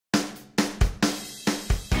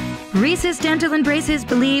Risas Dental and Braces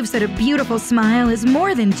believes that a beautiful smile is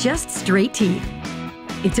more than just straight teeth.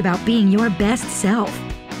 It's about being your best self.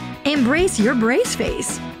 Embrace your brace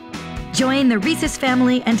face. Join the Risas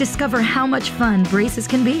family and discover how much fun braces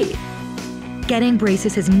can be. Getting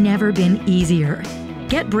braces has never been easier.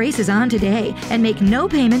 Get braces on today and make no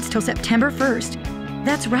payments till September 1st.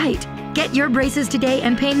 That's right. Get your braces today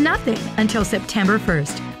and pay nothing until September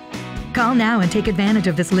 1st. Call now and take advantage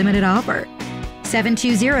of this limited offer.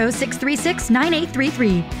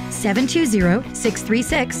 720-636-9833,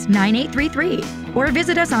 720-636-9833, or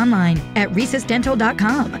visit us online at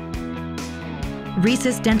risasdental.com.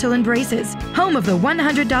 Risas Dental and Braces, home of the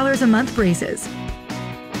 $100 a month braces.